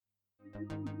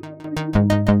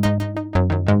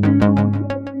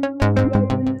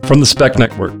From the Spec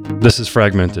Network, this is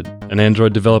Fragmented, an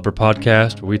Android developer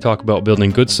podcast where we talk about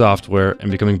building good software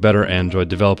and becoming better Android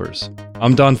developers.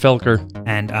 I'm Don Felker.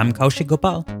 And I'm Kaushik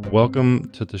Gopal. Welcome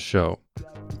to the show.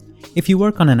 If you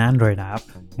work on an Android app,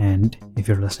 and if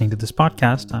you're listening to this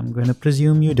podcast, I'm going to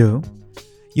presume you do,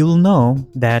 you'll know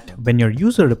that when your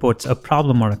user reports a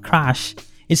problem or a crash,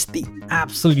 it's the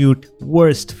absolute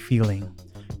worst feeling.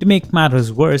 To make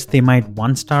matters worse, they might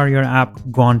one-star your app,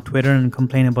 go on Twitter and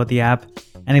complain about the app,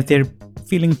 and if they're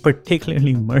feeling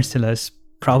particularly merciless,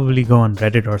 probably go on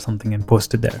Reddit or something and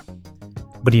post it there.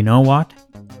 But you know what?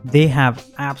 They have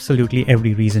absolutely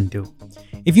every reason to.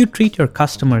 If you treat your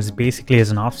customers basically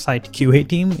as an offsite QA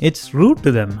team, it's rude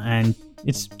to them and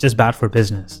it's just bad for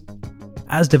business.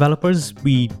 As developers,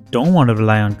 we don't want to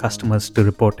rely on customers to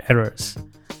report errors.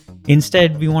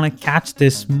 Instead, we want to catch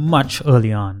this much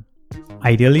early on.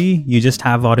 Ideally, you just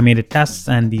have automated tests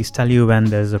and these tell you when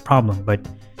there's a problem. But,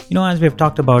 as we've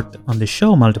talked about on the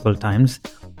show multiple times,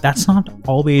 that's not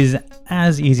always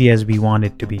as easy as we want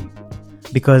it to be.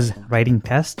 Because writing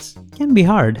tests can be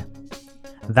hard.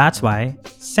 That's why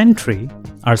Sentry,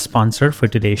 our sponsor for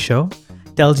today's show,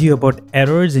 tells you about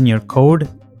errors in your code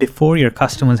before your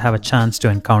customers have a chance to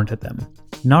encounter them.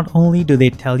 Not only do they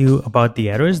tell you about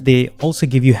the errors, they also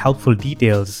give you helpful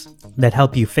details that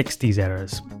help you fix these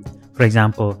errors. For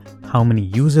example, how many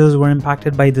users were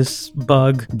impacted by this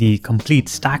bug, the complete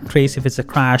stack trace if it's a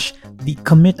crash, the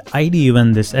commit ID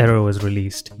when this error was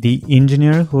released, the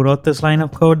engineer who wrote this line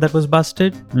of code that was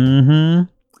busted,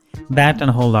 that and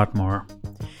a whole lot more.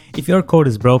 If your code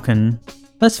is broken,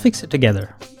 let's fix it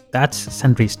together. That's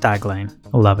Sentry's tagline.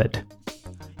 I love it.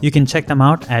 You can check them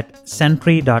out at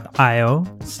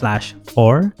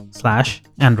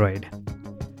sentry.io/for/Android.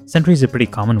 Sentry is a pretty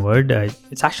common word.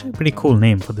 It's actually a pretty cool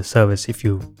name for the service if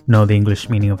you know the English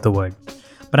meaning of the word.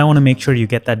 But I want to make sure you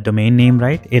get that domain name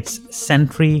right. It's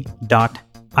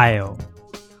sentry.io.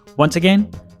 Once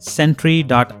again,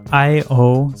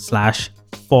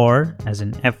 sentry.io/for, as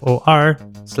in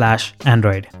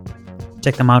FOR/Android.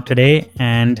 Check them out today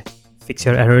and fix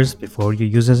your errors before your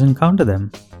users encounter them.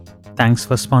 Thanks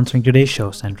for sponsoring today's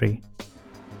show, Sentry.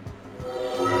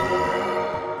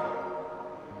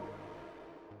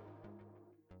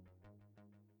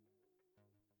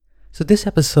 So this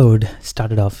episode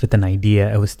started off with an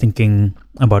idea I was thinking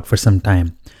about for some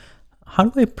time. How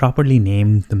do I properly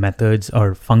name the methods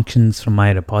or functions from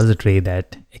my repository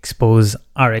that expose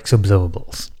RX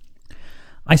observables?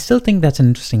 I still think that's an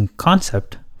interesting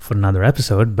concept for another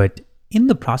episode, but in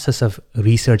the process of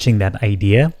researching that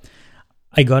idea,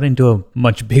 I got into a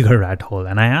much bigger rat hole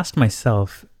and I asked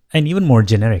myself an even more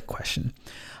generic question.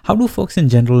 How do folks in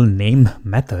general name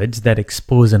methods that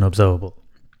expose an observable?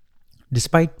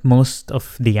 Despite most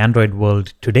of the Android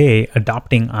world today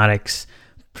adopting RX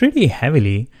pretty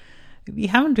heavily, we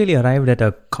haven't really arrived at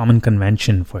a common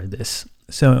convention for this.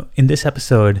 So in this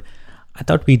episode, I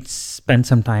thought we'd spend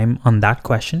some time on that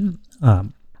question.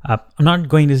 I'm not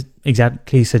going to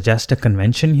exactly suggest a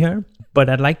convention here, but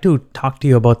I'd like to talk to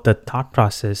you about the thought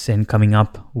process in coming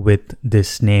up with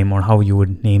this name or how you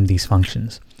would name these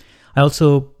functions. I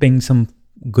also pinged some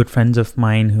good friends of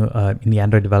mine who in the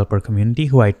Android developer community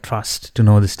who I trust to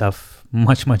know this stuff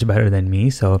much, much better than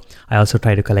me. So I also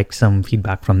try to collect some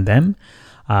feedback from them.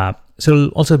 So it'll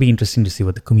also be interesting to see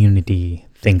what the community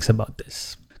thinks about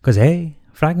this. Because hey,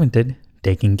 Fragmented,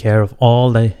 taking care of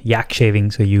all the yak shaving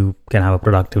so you can have a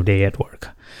productive day at work.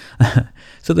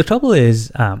 So the trouble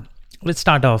is, let's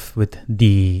start off with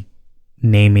the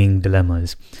naming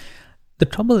dilemmas. The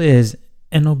trouble is,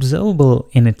 an observable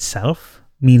in itself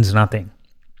means nothing.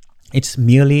 It's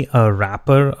merely a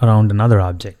wrapper around another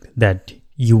object that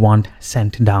you want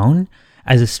sent down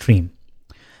as a stream.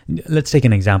 Let's take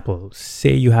an example.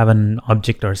 Say you have an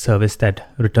object or service that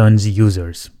returns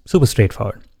users. Super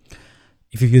straightforward.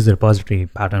 If you use the repository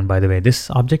pattern, by the way, this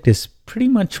object is pretty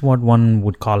much what one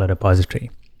would call a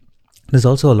repository. There's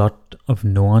also a lot of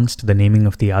nuance to the naming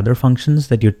of the other functions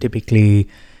that you typically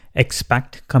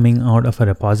expect coming out of a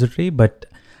repository, but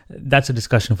that's a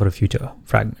discussion for a future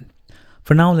fragment.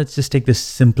 For now, let's just take the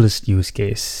simplest use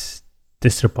case.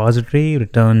 This repository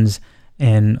returns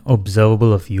an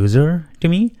observable of user to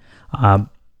me.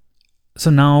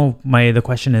 So now the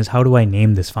question is, how do I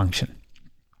name this function?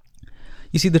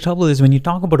 You see, the trouble is when you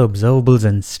talk about observables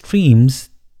and streams,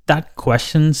 that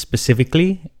question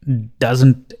specifically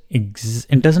doesn't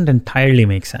entirely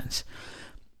make sense.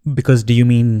 Because do you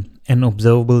mean an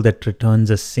observable that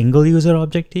returns a single user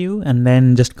object to you and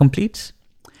then just completes?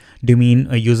 Do you mean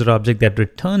a user object that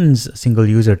returns a single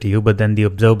user to you, but then the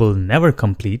observable never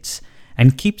completes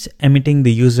and keeps emitting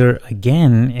the user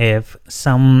again if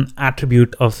some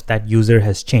attribute of that user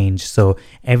has changed. So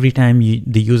every time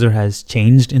the user has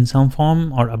changed in some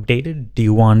form or updated, do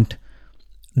you want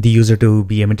the user to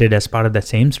be emitted as part of that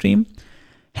same stream?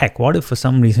 Heck, what if for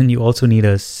some reason you also need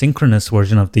a synchronous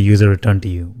version of the user returned to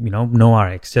you? No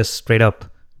Rx, just straight up,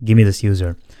 give me this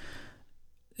user.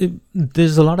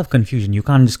 There's a lot of confusion. You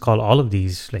can't just call all of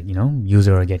these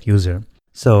user or get user.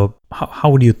 So how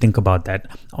would you think about that?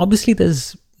 Obviously,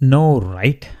 there's no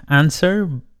right answer,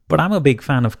 but I'm a big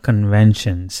fan of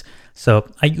conventions. So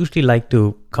I usually like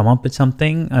to come up with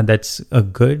something that's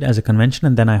good as a convention,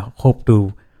 and then I hope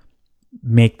to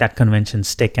make that convention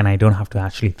stick and I don't have to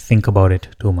actually think about it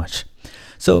too much.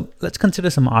 So let's consider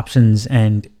some options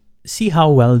and see how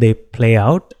well they play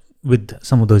out with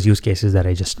some of those use cases that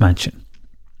I just mentioned.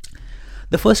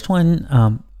 The first one,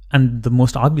 and the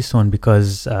most obvious one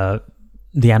because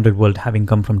the Android world having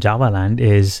come from Java land,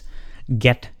 is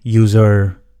get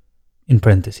user in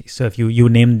parentheses. So if you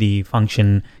name the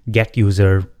function get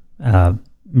user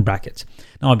brackets.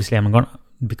 Now, obviously,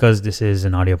 because this is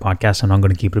an audio podcast, I'm not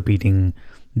going to keep repeating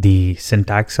the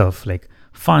syntax of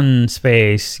fun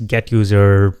space get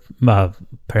user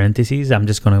parentheses. I'm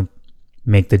just going to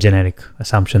make the generic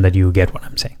assumption that you get what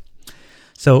I'm saying.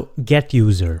 So get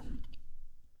user.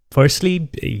 Firstly,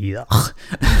 we're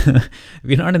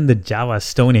not in the Java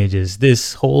Stone Ages.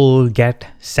 This whole get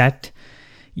set,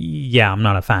 I'm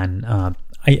not a fan.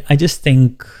 I just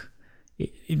think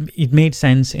it made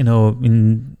sense, in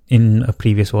a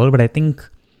previous world, but I think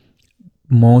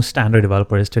most Android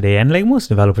developers today, and most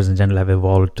developers in general, have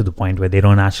evolved to the point where they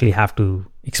don't actually have to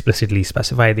explicitly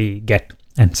specify the get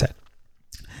and set.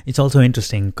 It's also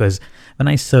interesting because when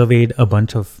I surveyed a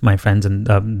bunch of my friends and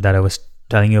that I was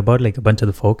telling you about, a bunch of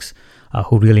the folks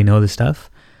who really know this stuff,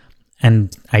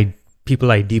 and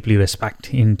people I deeply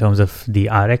respect in terms of the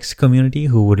RX community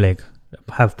who would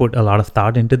have put a lot of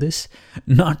thought into this,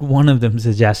 not one of them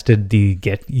suggested the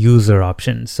get user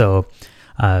option. So,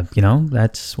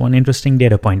 that's one interesting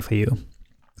data point for you.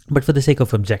 But for the sake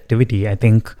of objectivity, I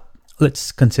think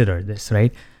let's consider this,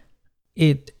 right?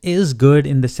 It is good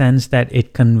in the sense that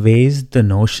it conveys the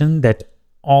notion that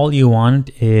all you want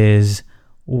is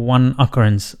one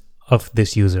occurrence of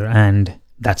this user and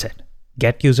that's it.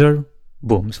 Get user,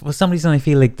 boom. So for some reason, I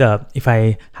feel if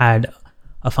I had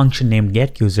a function named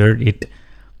get user, it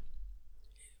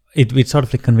sort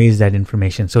of conveys that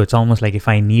information. So it's almost like if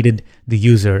I needed the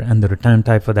user and the return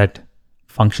type for that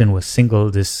function was single,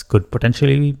 this could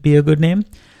potentially be a good name.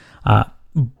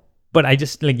 But I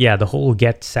just the whole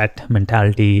get set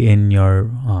mentality in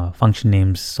your function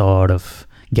names sort of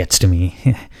gets to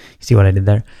me. See what I did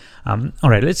there? All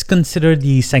right, let's consider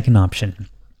the second option.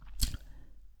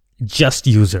 Just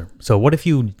user. So what if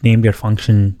you named your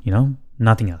function,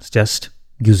 nothing else, just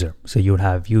user. So you would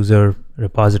have user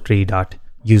repository dot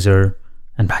user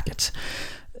and brackets.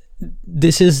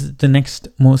 This is the next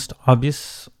most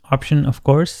obvious option, of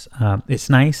course. It's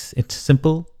nice, it's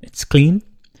simple, it's clean.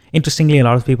 Interestingly, a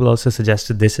lot of people also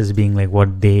suggested this as being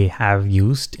what they have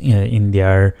used in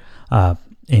their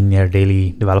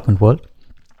daily development world.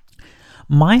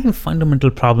 My fundamental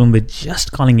problem with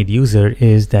just calling it user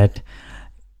is that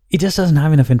it just doesn't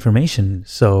have enough information.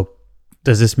 So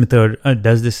does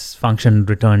this function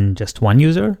return just one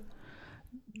user?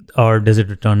 Or does it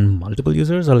return multiple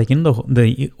users? Or in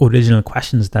the original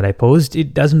questions that I posed,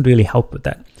 it doesn't really help with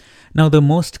that. Now, the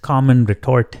most common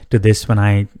retort to this when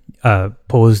I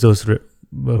pose those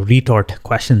retort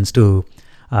questions to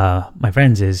my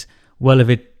friends is, well, if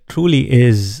it truly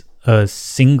is a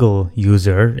single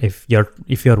user,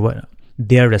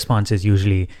 their response is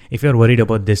usually, if you're worried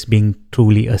about this being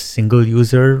truly a single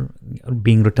user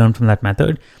being returned from that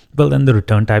method, well, then the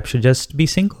return type should just be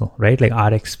single, right?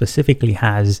 RX specifically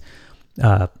has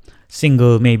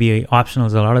single, maybe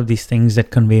optionals, a lot of these things that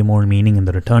convey more meaning in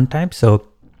the return type. So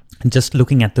just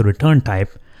looking at the return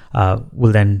type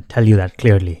will then tell you that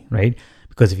clearly, right?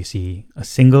 Because if you see a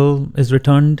single is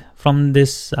returned from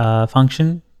this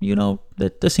function,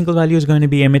 that the single value is going to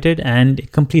be emitted and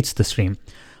it completes the stream,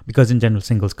 because in general,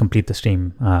 singles complete the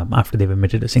stream after they've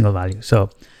emitted a single value. So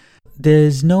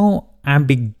there's no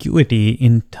ambiguity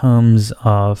in terms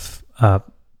of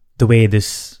the way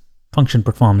this function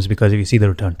performs, because if you see the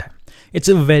return type, it's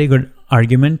a very good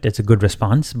argument. It's a good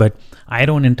response, but I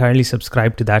don't entirely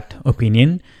subscribe to that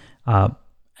opinion.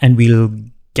 And we'll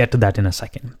get to that in a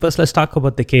second. First, let's talk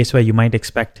about the case where you might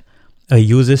expect a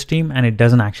user stream and it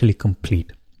doesn't actually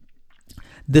complete.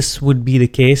 This would be the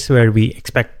case where we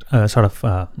expect a sort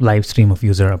of live stream of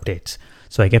user updates.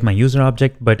 So I get my user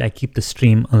object, but I keep the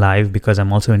stream alive because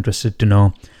I'm also interested to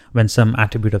know when some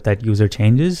attribute of that user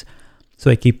changes. So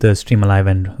I keep the stream alive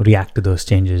and react to those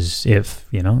changes if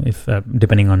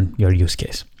depending on your use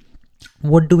case.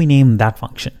 What do we name that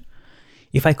function?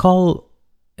 If I call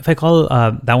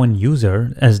that one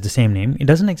user as the same name, it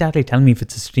doesn't exactly tell me if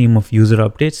it's a stream of user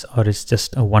updates or it's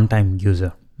just a one-time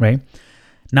user, right?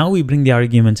 Now we bring the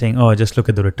argument saying, oh, just look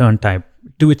at the return type,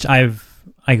 to which I've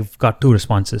got two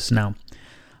responses now.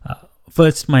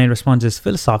 First, my response is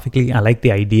philosophically, I like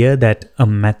the idea that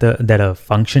a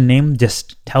function name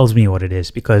just tells me what it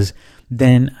is, because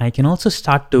then I can also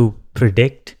start to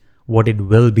predict what it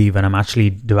will be when I'm actually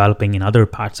developing in other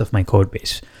parts of my code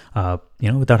base,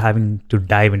 without having to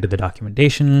dive into the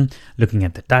documentation, looking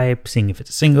at the type, seeing if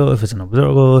it's a single, if it's an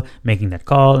observable, making that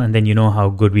call. And then you know how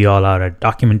good we all are at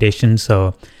documentation.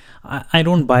 So I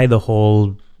don't buy the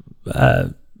whole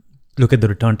look at the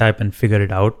return type and figure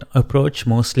it out approach,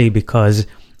 mostly because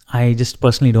I just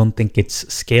personally don't think it's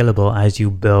scalable as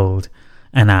you build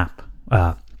an app.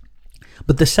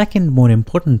 But the second more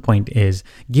important point is,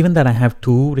 given that I have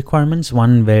two requirements,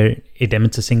 one where it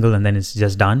emits a single and then it's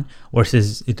just done,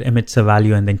 versus it emits a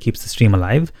value and then keeps the stream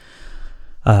alive,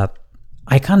 I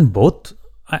can't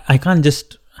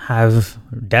just have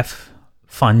def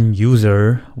fun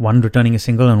user, one returning a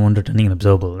single and one returning an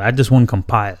observable. That just won't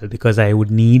compile, because I would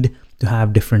need to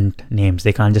have different names.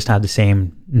 They can't just have the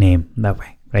same name that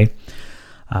way, right?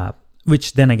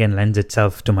 Which then again lends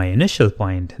itself to my initial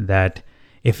point that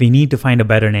if we need to find a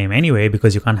better name anyway,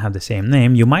 because you can't have the same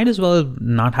name, you might as well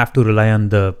not have to rely on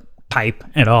the type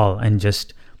at all and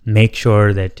just make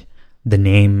sure that the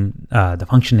name, the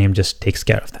function name just takes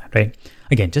care of that, right?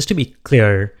 Again, just to be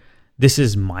clear, this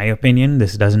is my opinion.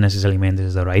 This doesn't necessarily mean this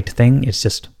is the right thing. It's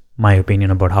just my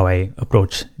opinion about how I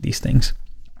approach these things.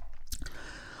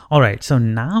 All right, so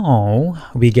now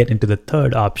we get into the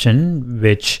third option,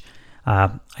 which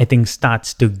I think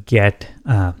starts to get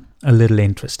a little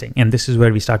interesting. And this is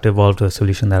where we start to evolve to a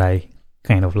solution that I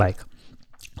kind of like.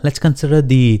 Let's consider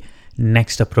the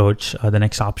next approach, the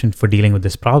next option for dealing with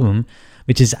this problem,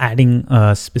 which is adding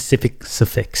a specific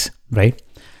suffix, right?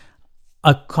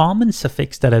 A common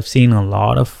suffix that I've seen a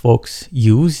lot of folks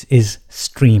use is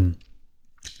stream.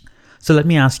 So let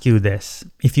me ask you this.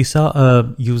 If you saw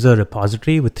a user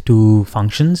repository with two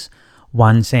functions,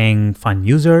 one saying fun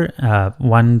user,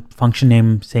 one function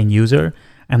name saying user,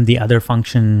 and the other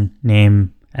function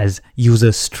name as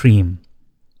user stream,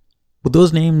 would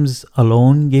those names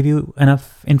alone give you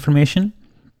enough information?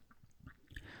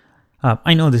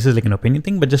 I know this is like an opinion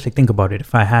thing, but just like think about it.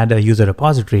 If I had a user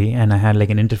repository and I had like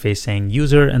an interface saying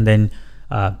user and then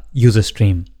user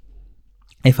stream,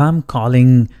 if I'm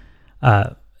calling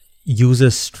user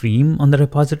stream on the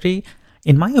repository,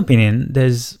 in my opinion,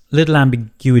 there's little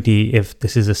ambiguity if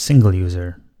this is a single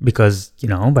user, because,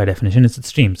 by definition, it's a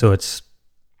stream. So it's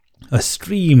a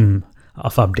stream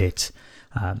of updates.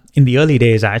 In the early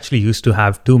days, I actually used to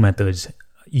have two methods,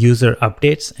 user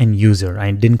updates and user.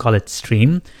 I didn't call it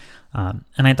stream.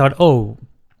 And I thought,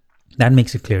 that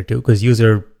makes it clear too, because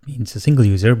user means a single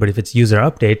user, but if it's user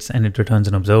updates and it returns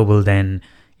an observable, then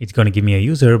it's going to give me a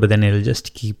user, but then it'll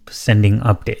just keep sending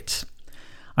updates.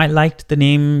 I liked the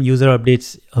name user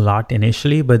updates a lot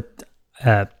initially, but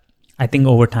I think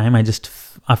over time,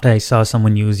 after I saw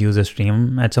someone use user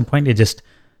stream at some point,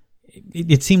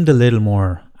 it seemed a little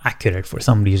more accurate for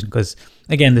some reason, because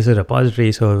again, this is a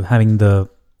repository, so having the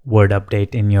word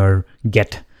update in your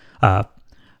get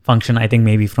function, I think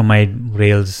maybe from my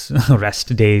Rails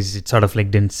REST days, it sort of like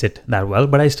didn't sit that well,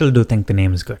 but I still do think the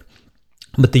name is good.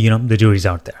 But the jury's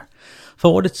out there.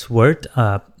 For what it's worth,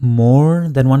 more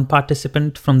than one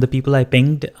participant from the people I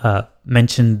pinged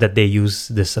mentioned that they use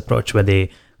this approach where they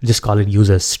just call it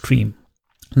user stream.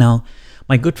 Now,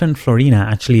 my good friend Florina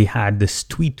actually had this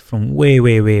tweet from way,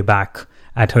 way, way back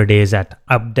at her days at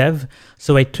UpDev.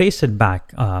 So I traced it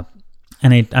back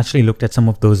and I actually looked at some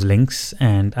of those links,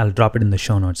 and I'll drop it in the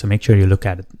show notes. So make sure you look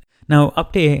at it. Now,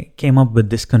 Upday came up with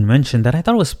this convention that I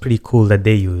thought was pretty cool that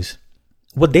they use.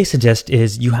 What they suggest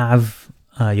is you have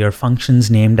your functions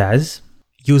named as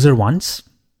user once.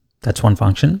 That's one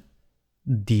function.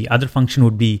 The other function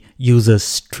would be user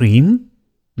stream.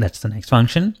 That's the next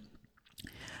function.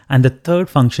 And the third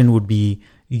function would be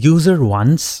user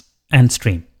once and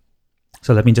stream.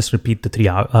 So let me just repeat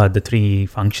the three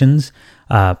functions,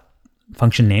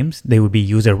 function names. They would be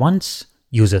user once,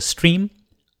 user stream,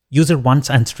 user once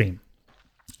and stream.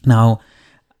 Now,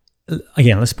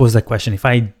 again, let's pose that question. If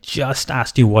I just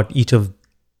asked you what each of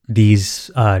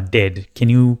these did, can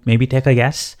you maybe take a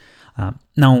guess?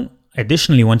 Now,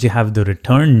 additionally, once you have the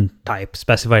return type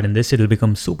specified in this, it'll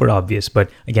become super obvious. But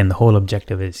again, the whole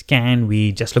objective is, can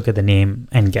we just look at the name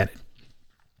and get it?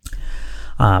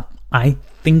 I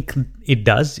think it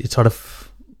does. It sort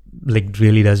of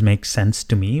really does make sense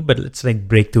to me, but let's like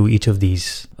break through each of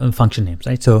these function names,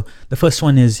 right? So the first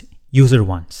one is user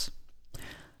once.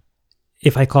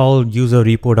 If I call user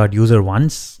repo.user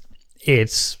once,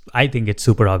 I think it's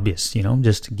super obvious,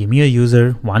 just give me a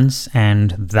user once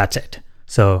and that's it.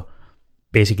 So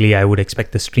basically I would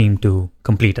expect the stream to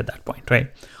complete at that point, right?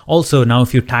 Also, now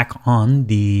if you tack on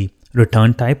the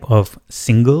return type of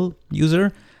single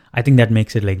user, I think that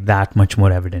makes it like that much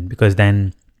more evident, because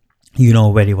then you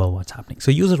know very well what's happening. So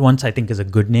user once I think is a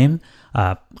good name.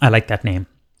 I like that name.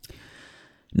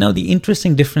 Now the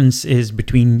interesting difference is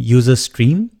between user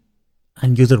stream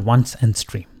and user once and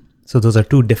stream. So those are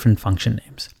two different function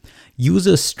names.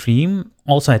 User stream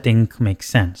also I think makes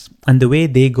sense. And the way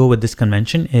they go with this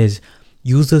convention is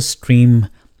user stream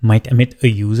might emit a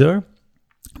user,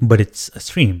 but it's a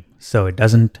stream. So it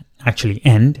doesn't actually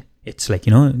end. It's like,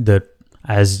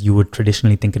 as you would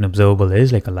traditionally think an observable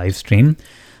is, like a live stream.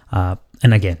 And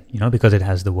again, because it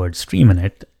has the word stream in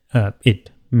it, it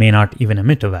may not even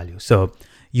emit a value. So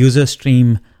user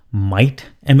stream might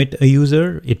emit a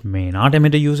user, it may not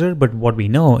emit a user, but what we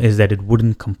know is that it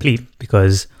wouldn't complete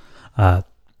because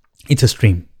it's a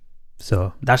stream.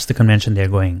 So that's the convention they're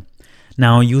going.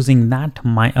 Now using that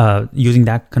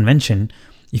convention,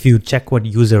 if you check what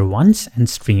user once and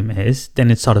stream is,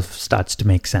 then it sort of starts to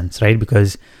make sense, right?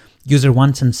 Because user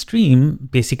once and stream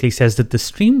basically says that the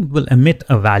stream will emit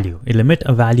a value. It'll emit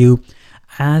a value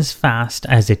as fast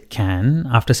as it can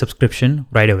after subscription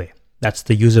right away. That's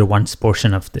the user once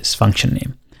portion of this function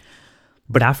name.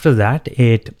 But after that,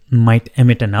 it might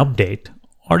emit an update,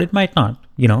 or it might not,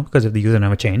 because if the user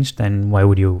never changed, then why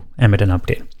would you emit an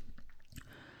update?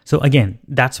 So again,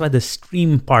 that's why the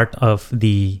stream part of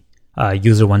the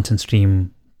user once and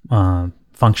stream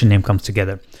function name comes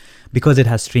together. Because it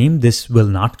has stream, this will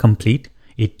not complete.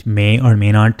 It may or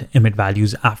may not emit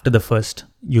values after the first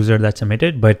user that's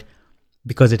emitted, but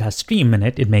because it has stream in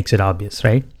it, it makes it obvious,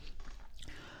 right?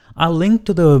 I'll link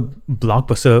to the blog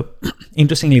post. So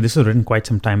interestingly, this was written quite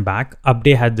some time back.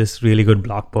 Upday had this really good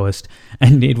blog post,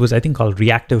 and it was, I think, called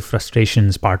Reactive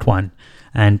Frustrations Part 1.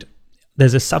 And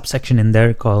there's a subsection in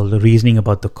there called Reasoning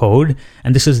About the Code.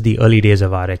 And this is the early days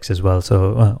of RX as well.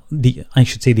 So the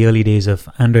early days of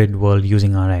Android world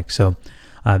using RX. So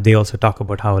they also talk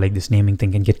about how like this naming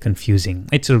thing can get confusing.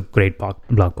 It's a great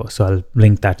blog post. So I'll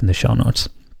link that in the show notes.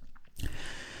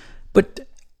 But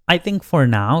I think for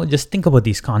now, just think about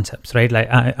these concepts, right? Like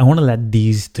I want to let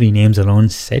these three names alone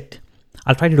sit.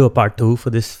 I'll try to do a part 2 for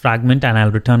this fragment, and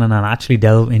I'll return and I'll actually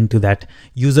delve into that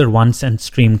user once and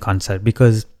stream concept,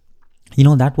 because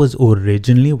that was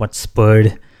originally what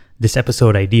spurred this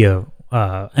episode idea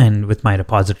and with my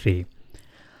repository,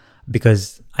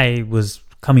 because I was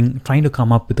trying to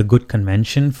come up with a good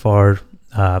convention for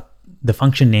the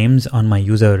function names on my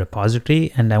user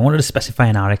repository, and I wanted to specify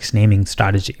an RX naming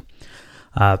strategy.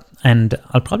 And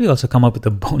I'll probably also come up with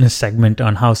a bonus segment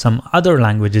on how some other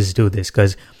languages do this,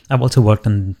 because I've also worked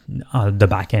on the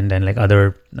backend and like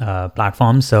other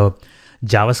platforms. So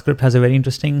JavaScript has a very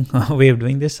interesting way of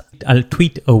doing this. I'll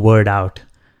tweet a word out,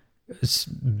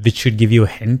 which should give you a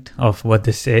hint of what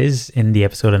this is in the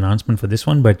episode announcement for this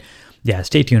one. But yeah,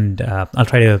 stay tuned. I'll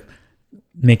try to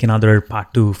make another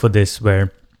part 2 for this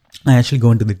where I actually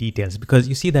go into the details, because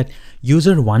you see that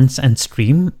user once and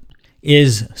stream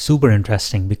is super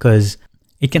interesting because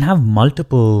it can have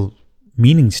multiple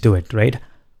meanings to it, right?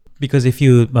 Because if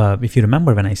you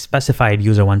remember, when I specified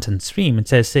user once and stream, it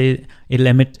says, say, it'll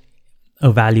emit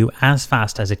a value as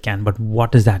fast as it can. But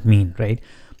what does that mean, right?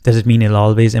 Does it mean it'll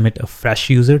always emit a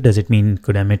fresh user? Does it mean it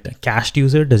could emit a cached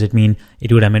user? Does it mean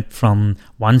it would emit from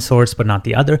one source but not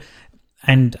the other?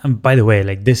 And by the way,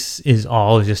 like this is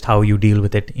all just how you deal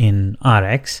with it in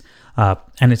RX.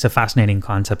 And it's a fascinating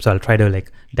concept. So I'll try to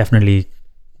like definitely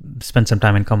spend some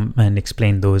time and come and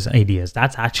explain those ideas.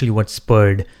 That's actually what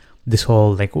spurred this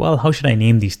whole like, well, how should I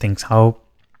name these things? How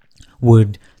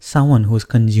would someone who's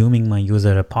consuming my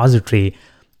user repository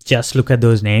just look at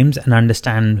those names and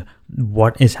understand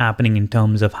what is happening in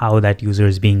terms of how that user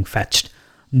is being fetched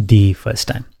the first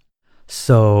time?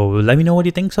 So let me know what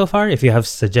you think so far. If you have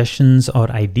suggestions or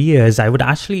ideas, I would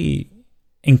actually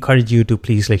encourage you to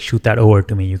please like shoot that over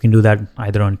to me. You can do that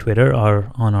either on Twitter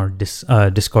or on our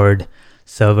Discord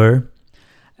server.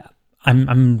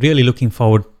 I'm really looking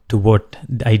forward to what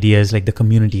the ideas like the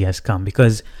community has come,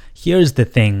 because here's the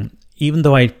thing. Even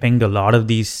though I pinged a lot of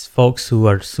these folks who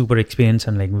are super experienced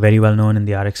and like very well known in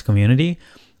the RX community,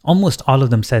 almost all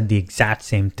of them said the exact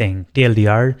same thing.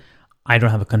 TLDR, I don't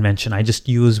have a convention. I just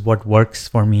use what works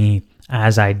for me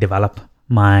as I develop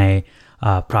my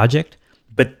project.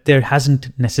 But there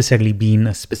hasn't necessarily been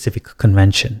a specific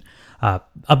convention.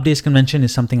 Updates convention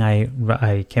is something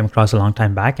I came across a long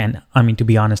time back, and I mean, to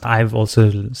be honest, I've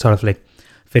also sort of like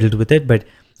fiddled with it, but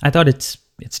I thought it's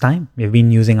time. We've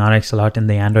been using RX a lot in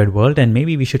the Android world, and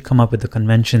maybe we should come up with a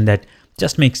convention that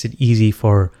just makes it easy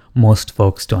for most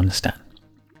folks to understand.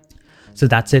 So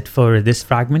that's it for this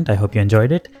fragment. I hope you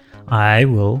enjoyed it. I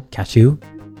will catch you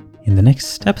in the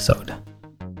next episode.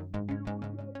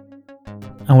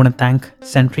 I want to thank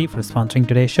Sentry for sponsoring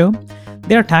today's show.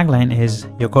 Their tagline is,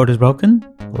 "Your code is broken,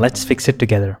 let's fix it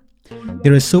together."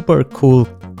 They're a super cool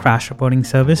crash reporting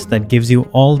service that gives you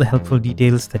all the helpful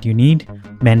details that you need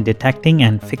when detecting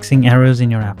and fixing errors in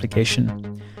your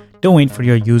application. Don't wait for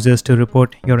your users to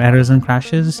report your errors and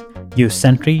crashes. Use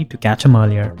Sentry to catch them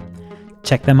earlier.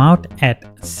 Check them out at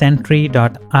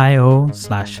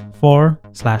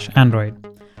sentry.io/for/Android.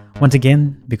 Once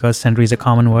again, because Sentry is a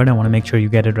common word, I want to make sure you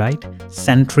get it right.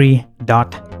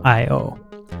 Sentry.io.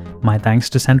 My thanks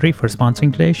to Sentry for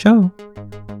sponsoring today's show.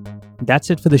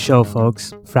 That's it for the show,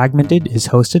 folks. Fragmented is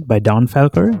hosted by Don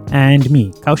Felker and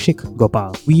me, Kaushik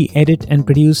Gopal. We edit and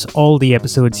produce all the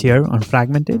episodes here on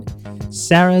Fragmented.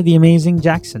 Sarah the Amazing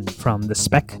Jackson from the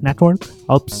Spec Network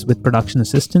helps with production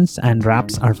assistance and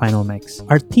wraps our final mix.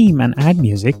 Our theme and ad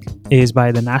music is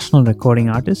by the national recording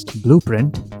artist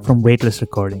Blueprint from Weightless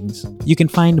Recordings. You can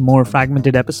find more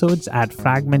Fragmented episodes at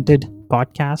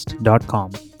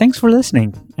fragmentedpodcast.com. Thanks for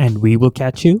listening, and we will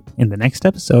catch you in the next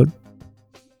episode.